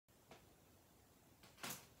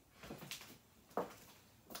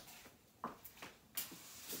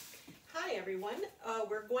everyone.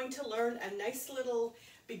 We're going to learn a nice little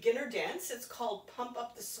beginner dance. It's called Pump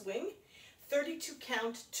Up the Swing, 32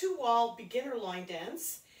 count, 2-wall beginner line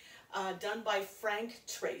dance, done by Frank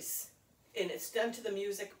Trace. And it's done to the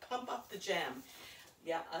music Pump Up the Jam.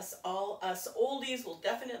 Yeah, us oldies will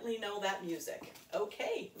definitely know that music.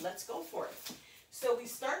 Okay, let's go for it. So we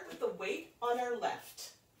start with the weight on our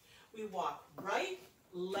left. We walk right,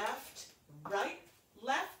 left,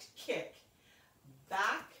 kick,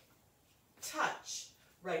 back, touch,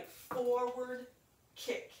 right, forward,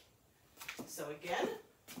 kick. So again,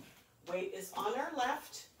 weight is on our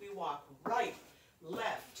left. We walk right,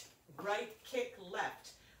 kick,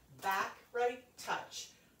 left, back, right, touch,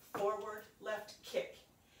 forward, left, kick.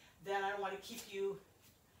 Then I want to keep you,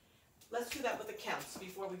 let's do that with the counts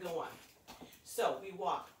before we go on. So we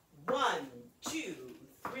walk 1, 2,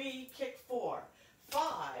 3, kick 4,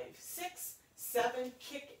 5, 6, 7,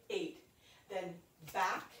 kick 8. Then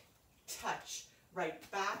back, touch,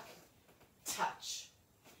 right, back, touch.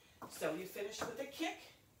 So you finish with a kick,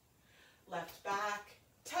 left back,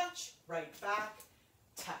 touch, right back,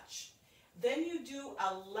 touch. Then you do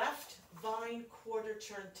a left vine quarter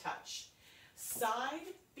turn touch.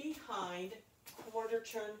 Side, behind, quarter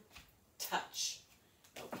turn touch.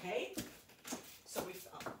 Okay? So we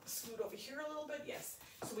scoot over here a little bit, yes.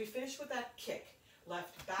 So we finish with that kick.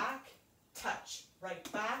 Left back, touch,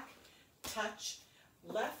 right back, touch,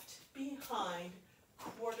 left behind,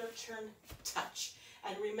 quarter turn touch.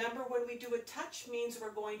 And remember, when we do a touch means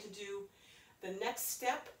we're going to do the next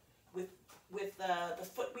step with the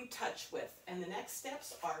foot we touch with. And the next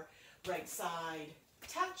steps are right side,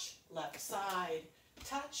 touch, left side,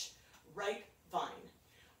 touch, right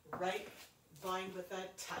vine with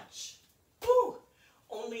that touch. Woo!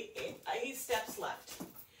 Only eight steps left.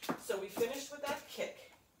 So we finished with that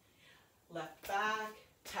kick. Left back,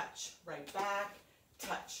 touch, right back,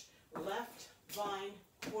 touch, left vine,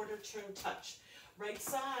 quarter turn touch, right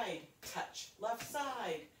side, touch, left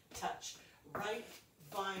side, touch, right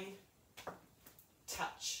vine,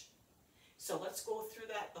 touch. So let's go through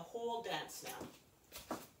that, the whole dance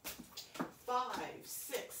now. 5,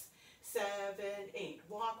 6, 7, 8.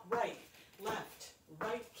 Walk right,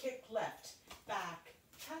 kick left, back,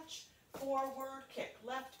 touch, forward, kick,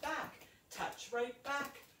 left, back, touch, right,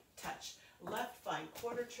 back, touch, left vine,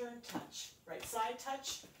 quarter turn, touch, right side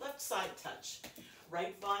touch, left side touch,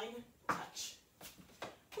 right vine, touch.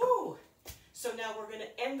 Woo! So now we're going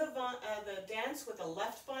to end the dance with a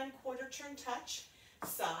left vine, quarter turn touch,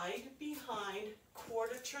 side, behind,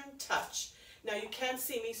 quarter turn touch. Now you can't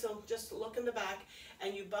see me, so just look in the back,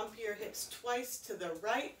 and you bump your hips twice to the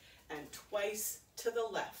right and twice to the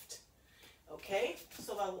left. Okay,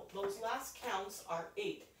 so those last counts are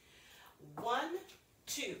 8. 1,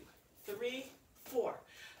 2, 3, 4,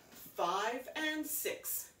 5 and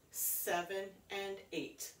 6, 7 and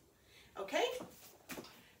 8. Okay,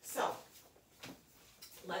 so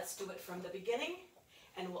let's do it from the beginning,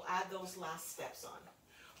 and we'll add those last steps on.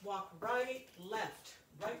 Walk right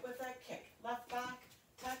with that kick, left back,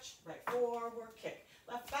 touch, right forward, kick,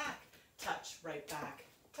 left back, touch, right back,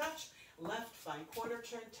 touch, left vine, quarter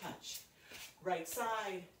turn, touch, right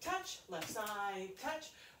side, touch, left side, touch,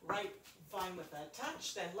 right vine with a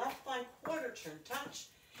touch, then left vine, quarter turn, touch,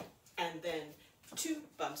 and then 2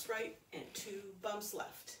 bumps right and 2 bumps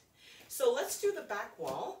left. So let's do the back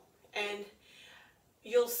wall, and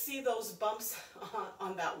you'll see those bumps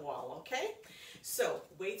on that wall, okay? So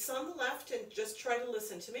weights on the left, and just try to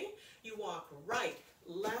listen to me. You walk right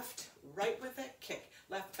with that kick,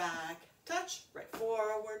 left back, touch, right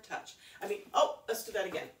forward, touch. Let's do that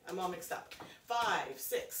again. I'm all mixed up. 5,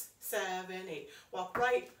 6, 7, 8. Walk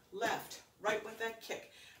right with that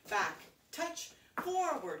kick, back, touch,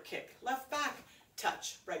 forward, kick, left back,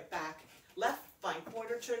 touch, right back, left vine,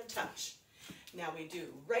 quarter turn, touch. Now we do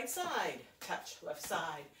right side, touch, left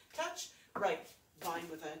side, touch, right vine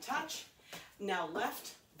with a touch. Now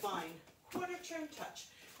left vine, quarter turn, touch,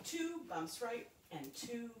 2 bumps right and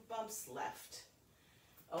 2 bumps left.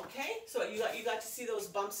 Okay, so you got to see those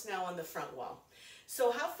bumps now on the front wall.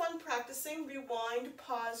 So have fun practicing, rewind,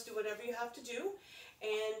 pause, do whatever you have to do,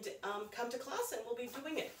 and come to class and we'll be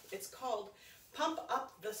doing it. It's called Pump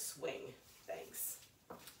Up the Swing. Thanks.